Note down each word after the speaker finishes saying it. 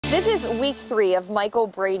This is week 3 of Mikel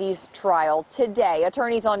Brady's trial. Today,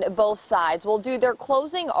 attorneys on both sides will do their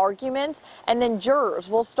closing arguments, and then jurors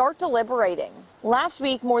will start deliberating. Last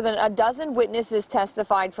week, more than a dozen witnesses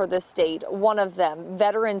testified for the state. One of them,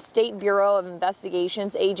 veteran State Bureau of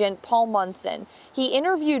Investigations agent Paul Munson. He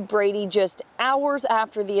interviewed Brady just hours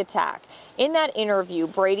after the attack. In that interview,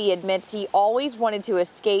 Brady admits he always wanted to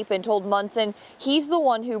escape and told Munson he's the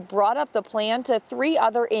one who brought up the plan to 3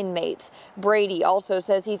 other inmates. Brady also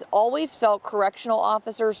says he's always felt correctional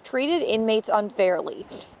officers treated inmates unfairly.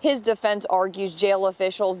 His defense argues jail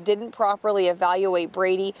officials didn't properly evaluate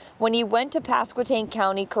Brady when he went to Pasquotank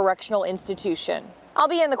County Correctional Institution. I'll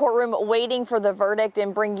be in the courtroom waiting for the verdict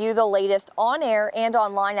and bring you the latest on air and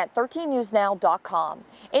online at 13newsnow.com.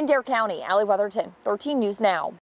 In Dare County, Allie Weatherton, 13 News Now.